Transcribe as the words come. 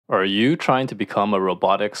Are you trying to become a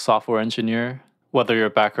robotics software engineer? Whether your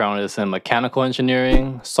background is in mechanical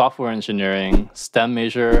engineering, software engineering, STEM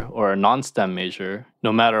major, or a non-STEM major,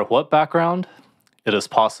 no matter what background, it is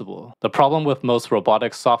possible. The problem with most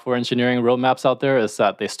robotics software engineering roadmaps out there is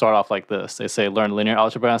that they start off like this. They say learn linear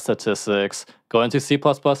algebra and statistics, go into C++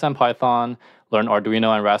 and Python, learn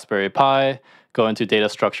Arduino and Raspberry Pi, go into data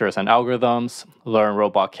structures and algorithms, learn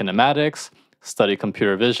robot kinematics, study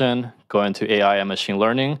computer vision, go into AI and machine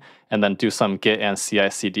learning, and then do some Git and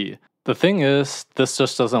CI/CD. The thing is, this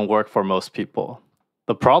just doesn't work for most people.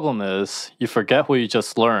 The problem is, you forget what you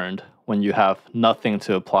just learned when you have nothing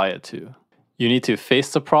to apply it to. You need to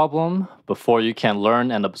face the problem before you can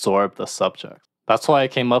learn and absorb the subject. That's why I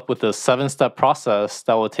came up with this 7-step process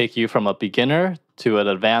that will take you from a beginner to an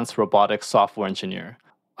advanced robotics software engineer.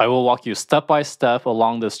 I will walk you step by step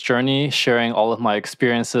along this journey, sharing all of my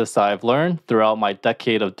experiences that I've learned throughout my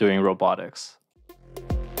decade of doing robotics.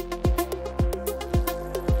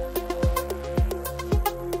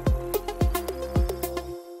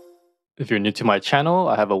 If you're new to my channel,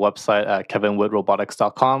 I have a website at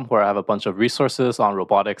kevinwoodrobotics.com where I have a bunch of resources on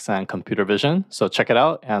robotics and computer vision, so check it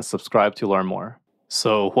out and subscribe to learn more.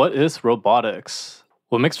 So what is robotics?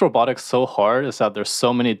 What makes robotics so hard is that there's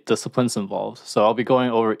so many disciplines involved, so I'll be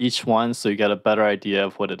going over each one so you get a better idea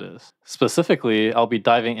of what it is. Specifically, I'll be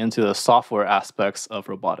diving into the software aspects of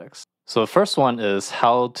robotics. So the first one is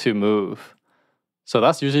how to move. So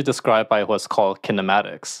that's usually described by what's called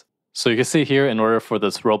kinematics. So you can see here, in order for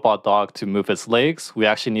this robot dog to move its legs, we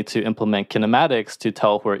actually need to implement kinematics to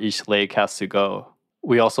tell where each leg has to go.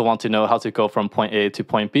 We also want to know how to go from point A to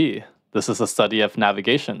point B. This is a study of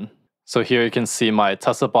navigation. So here you can see my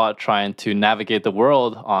Tesla bot trying to navigate the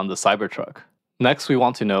world on the Cybertruck. Next, we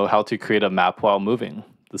want to know how to create a map while moving.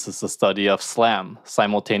 This is the study of SLAM,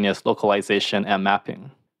 simultaneous localization and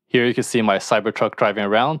mapping. Here you can see my Cybertruck driving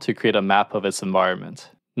around to create a map of its environment.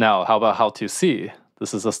 Now, how about how to see?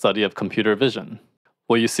 This is a study of computer vision.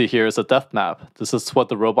 What you see here is a depth map. This is what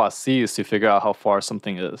the robot sees to figure out how far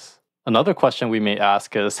something is. Another question we may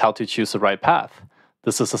ask is how to choose the right path.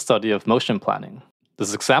 This is a study of motion planning.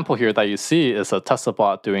 This example here that you see is a Tesla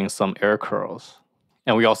bot doing some air curls.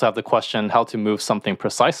 And we also have the question how to move something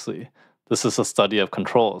precisely. This is a study of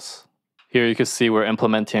controls. Here you can see we're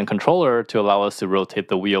implementing a controller to allow us to rotate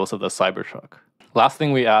the wheels of the Cybertruck. Last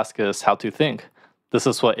thing we ask is how to think. This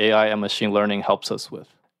is what AI and machine learning helps us with.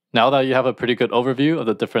 Now that you have a pretty good overview of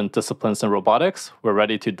the different disciplines in robotics, we're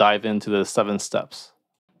ready to dive into the 7 steps.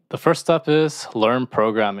 The first step is learn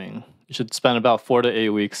programming. You should spend about 4 to 8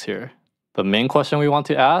 weeks here. The main question we want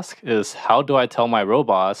to ask is, how do I tell my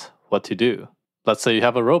robot what to do? Let's say you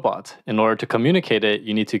have a robot. In order to communicate it,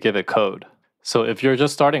 you need to give it code. So if you're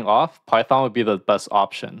just starting off, Python would be the best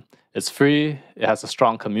option. It's free, it has a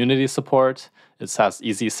strong community support, it has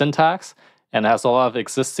easy syntax, and it has a lot of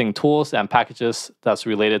existing tools and packages that's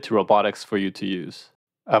related to robotics for you to use.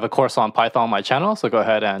 I have a course on Python on my channel, so go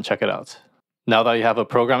ahead and check it out. Now that you have a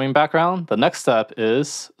programming background, the next step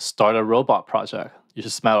is start a robot project. You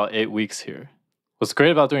should spend about 8 weeks here. What's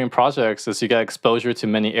great about doing projects is you get exposure to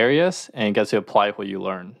many areas and you get to apply what you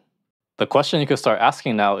learn. The question you can start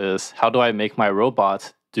asking now is, how do I make my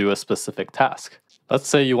robot do a specific task? Let's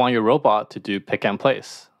say you want your robot to do pick and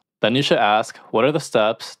place. Then you should ask, what are the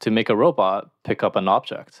steps to make a robot pick up an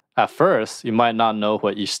object? At first, you might not know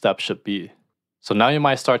what each step should be. So now you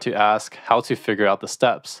might start to ask how to figure out the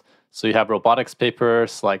steps. So you have robotics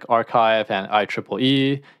papers like Archive and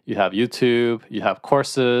IEEE, you have YouTube, you have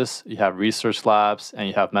courses, you have research labs, and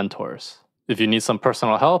you have mentors. If you need some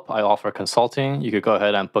personal help, I offer consulting. You could go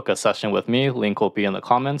ahead and book a session with me. Link will be in the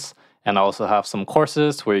comments. And I also have some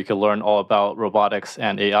courses where you can learn all about robotics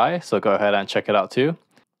and AI, so go ahead and check it out too.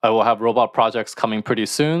 I will have robot projects coming pretty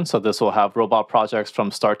soon, so this will have robot projects from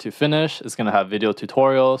start to finish. It's going to have video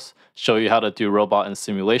tutorials, show you how to do robot in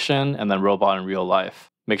simulation, and then robot in real life.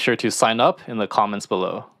 Make sure to sign up in the comments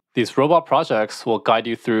below. These robot projects will guide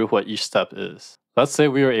you through what each step is. Let's say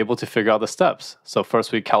we were able to figure out the steps. So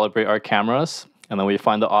first we calibrate our cameras, and then we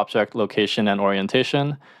find the object location and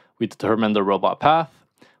orientation. We determine the robot path.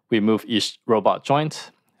 We move each robot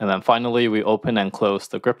joint. And then finally, we open and close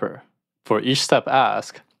the gripper. For each step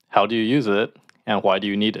ask, how do you use it, and why do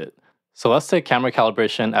you need it? So let's take camera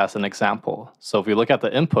calibration as an example. So if we look at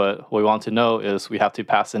the input, what we want to know is we have to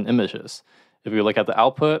pass in images. If we look at the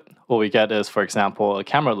output, what we get is, for example, a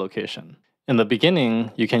camera location. In the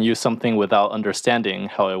beginning, you can use something without understanding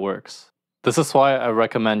how it works. This is why I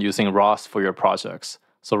recommend using ROS for your projects.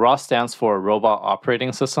 So ROS stands for Robot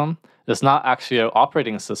Operating System. It's not actually an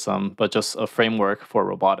operating system, but just a framework for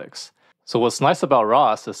robotics. So what's nice about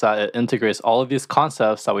ROS is that it integrates all of these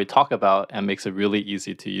concepts that we talk about and makes it really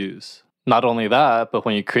easy to use. Not only that, but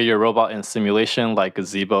when you create your robot in simulation like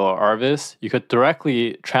Gazebo or Arvis, you could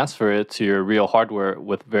directly transfer it to your real hardware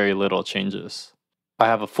with very little changes. I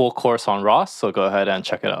have a full course on ROS, so go ahead and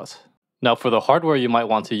check it out. Now for the hardware you might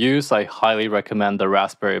want to use, I highly recommend the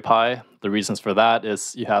Raspberry Pi. The reasons for that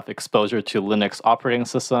is you have exposure to Linux operating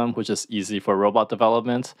system, which is easy for robot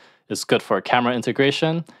development, it's good for camera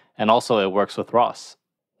integration, and also it works with ROS.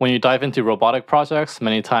 When you dive into robotic projects,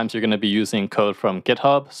 many times you're going to be using code from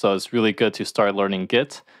GitHub, so it's really good to start learning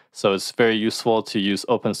Git. So it's very useful to use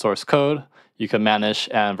open source code. You can manage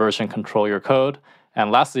and version control your code.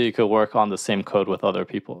 And lastly, you could work on the same code with other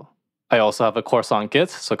people. I also have a course on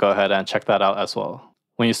Git, so go ahead and check that out as well.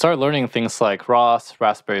 When you start learning things like ROS,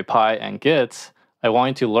 Raspberry Pi, and Git, I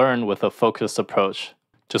want you to learn with a focused approach.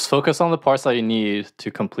 Just focus on the parts that you need to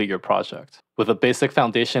complete your project. With a basic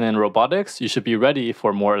foundation in robotics, you should be ready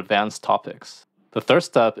for more advanced topics. The third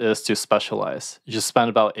step is to specialize. You should spend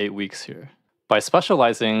about 8 weeks here. By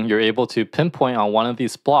specializing, you're able to pinpoint on one of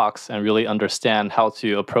these blocks and really understand how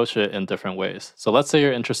to approach it in different ways. So let's say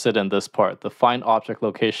you're interested in this part, the find object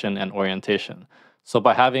location and orientation. So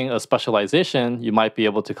by having a specialization, you might be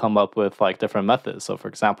able to come up with like different methods. So for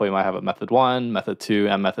example, you might have a method 1, method 2,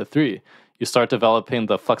 and method 3. You start developing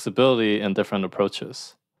the flexibility in different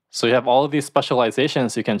approaches. So you have all of these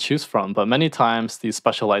specializations you can choose from, but many times these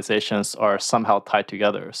specializations are somehow tied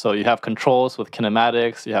together. So you have controls with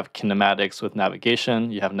kinematics, you have kinematics with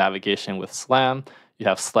navigation, you have navigation with SLAM, you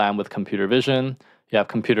have SLAM with computer vision, you have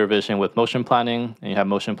computer vision with motion planning, and you have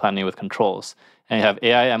motion planning with controls. And you have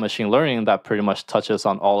AI and machine learning that pretty much touches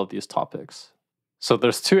on all of these topics. So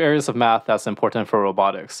there's 2 areas of math that's important for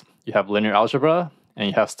robotics. You have linear algebra and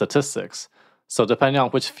you have statistics. So depending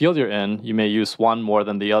on which field you're in, you may use one more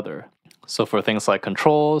than the other. So for things like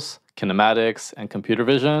controls, kinematics, and computer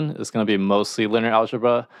vision, it's going to be mostly linear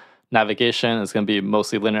algebra. Navigation is going to be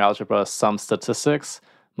mostly linear algebra, some statistics.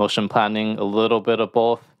 Motion planning, a little bit of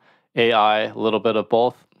both. AI, a little bit of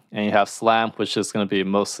both. And you have SLAM, which is going to be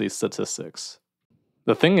mostly statistics.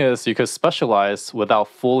 The thing is, you could specialize without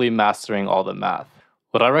fully mastering all the math.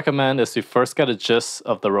 What I recommend is to first get a gist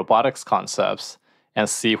of the robotics concepts and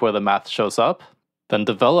see where the math shows up, then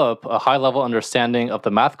develop a high-level understanding of the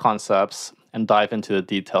math concepts and dive into the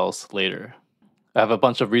details later. I have a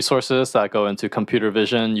bunch of resources that go into computer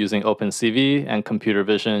vision using OpenCV and computer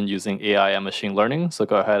vision using AI and machine learning, so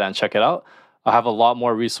go ahead and check it out. I have a lot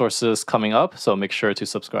more resources coming up, so make sure to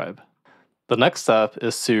subscribe. The next step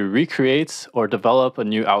is to recreate or develop a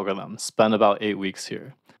new algorithm. Spend about 8 weeks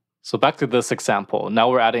here. So back to this example. Now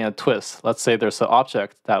we're adding a twist. Let's say there's an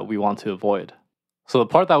object that we want to avoid. So the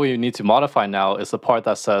part that we need to modify now is the part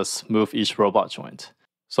that says move each robot joint.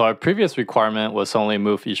 So our previous requirement was only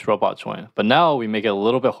move each robot joint, but now we make it a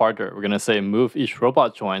little bit harder. We're going to say move each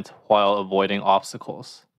robot joint while avoiding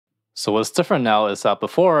obstacles. So what's different now is that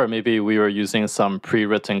before, maybe we were using some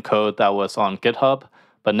pre-written code that was on GitHub,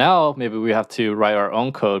 but now maybe we have to write our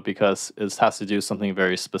own code because it has to do something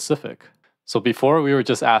very specific. So before we were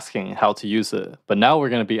just asking how to use it, but now we're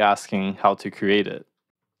going to be asking how to create it.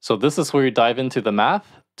 So this is where we dive into the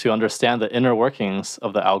math to understand the inner workings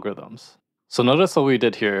of the algorithms. So notice what we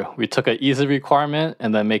did here. We took an easy requirement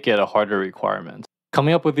and then make it a harder requirement.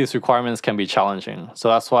 Coming up with these requirements can be challenging. So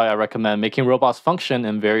that's why I recommend making robots function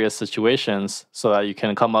in various situations so that you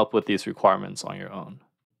can come up with these requirements on your own.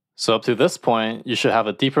 So up to this point, you should have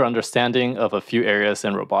a deeper understanding of a few areas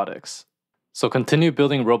in robotics. So continue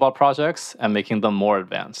building robot projects and making them more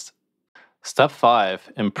advanced. Step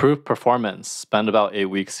 5, improve performance. Spend about 8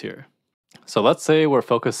 weeks here. So let's say we're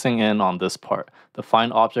focusing in on this part, the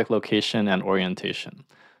find object location and orientation.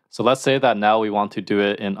 So let's say that now we want to do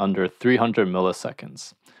it in under 300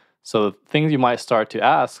 milliseconds. So the things you might start to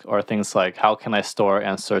ask are things like, how can I store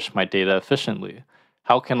and search my data efficiently?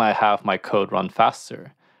 How can I have my code run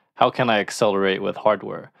faster? How can I accelerate with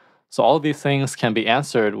hardware? So all of these things can be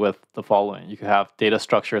answered with the following. You can have data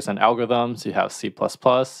structures and algorithms, you have C++,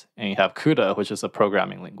 and you have CUDA, which is a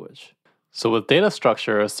programming language. So with data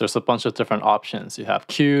structures, there's a bunch of different options. You have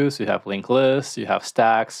queues, you have linked lists, you have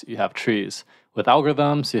stacks, you have trees. With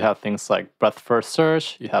algorithms, you have things like breadth-first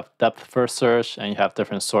search, you have depth-first search, and you have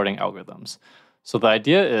different sorting algorithms. So the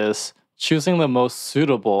idea is choosing the most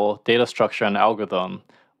suitable data structure and algorithm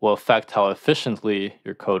will affect how efficiently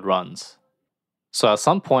your code runs. So at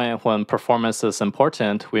some point when performance is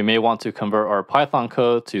important, we may want to convert our Python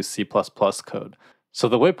code to C++ code. So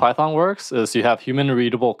the way Python works is you have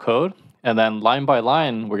human-readable code, and then line by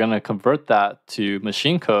line, we're going to convert that to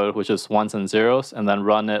machine code, which is ones and zeros, and then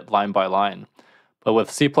run it line by line. But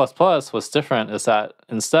with C++, what's different is that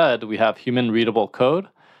instead we have human readable code.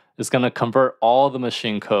 It's going to convert all the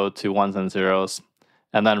machine code to ones and zeros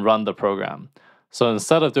and then run the program. So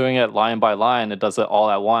instead of doing it line by line, it does it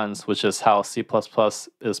all at once, which is how C++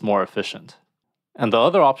 is more efficient. And the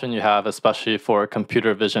other option you have, especially for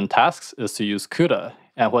computer vision tasks, is to use CUDA.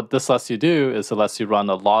 And what this lets you do is it lets you run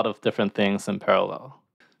a lot of different things in parallel.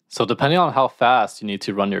 So depending on how fast you need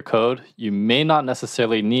to run your code, you may not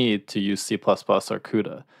necessarily need to use C++ or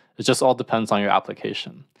CUDA. It just all depends on your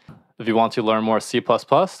application. If you want to learn more C++,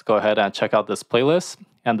 go ahead and check out this playlist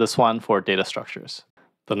and this one for data structures.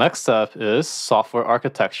 The next step is software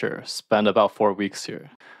architecture. Spend about 4 weeks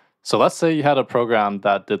here. So let's say you had a program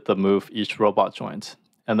that did the move each robot joint.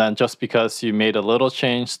 And then just because you made a little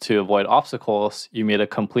change to avoid obstacles, you made a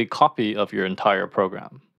complete copy of your entire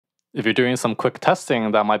program. If you're doing some quick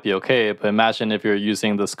testing, that might be okay, but imagine if you're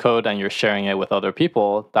using this code and you're sharing it with other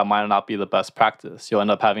people, that might not be the best practice. You'll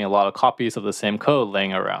end up having a lot of copies of the same code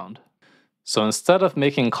laying around. So instead of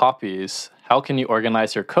making copies, how can you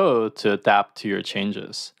organize your code to adapt to your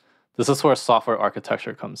changes? This is where software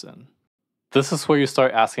architecture comes in. This is where you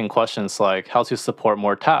start asking questions like how to support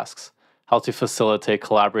more tasks, how to facilitate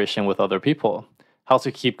collaboration with other people, how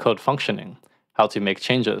to keep code functioning, how to make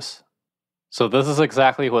changes. So this is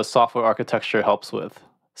exactly what software architecture helps with: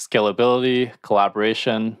 scalability,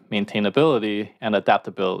 collaboration, maintainability, and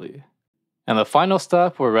adaptability. And the final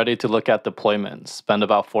step, we're ready to look at deployment. Spend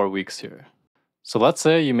about 4 weeks here. So let's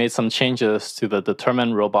say you made some changes to the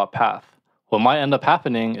determined robot path. What might end up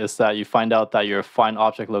happening is that you find out that your find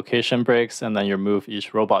object location breaks and then your move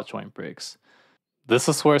each robot joint breaks. This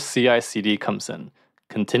is where CI/CD comes in: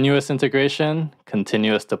 continuous integration,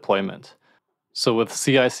 continuous deployment. So with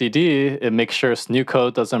CI/CD, it makes sure new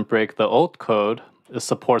code doesn't break the old code, it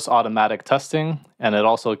supports automatic testing, and it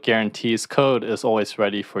also guarantees code is always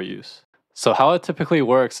ready for use. So how it typically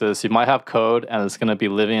works is you might have code and it's going to be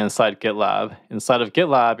living inside GitLab. Inside of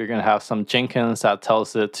GitLab, you're going to have some Jenkins that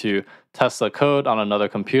tells it to test the code on another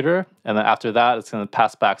computer. And then after that, it's going to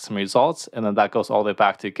pass back some results. And then that goes all the way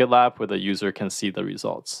back to GitLab where the user can see the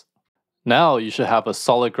results. Now you should have a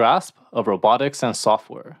solid grasp of robotics and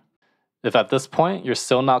software. If at this point you're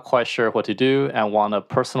still not quite sure what to do and want a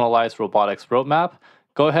personalized robotics roadmap,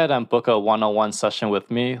 go ahead and book a one-on-one session with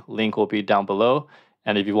me. Link will be down below.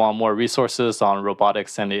 And if you want more resources on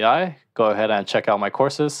robotics and AI, go ahead and check out my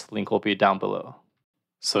courses. Link will be down below.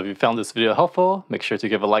 So if you found this video helpful, make sure to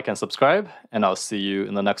give a like and subscribe, and I'll see you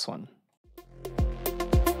in the next one.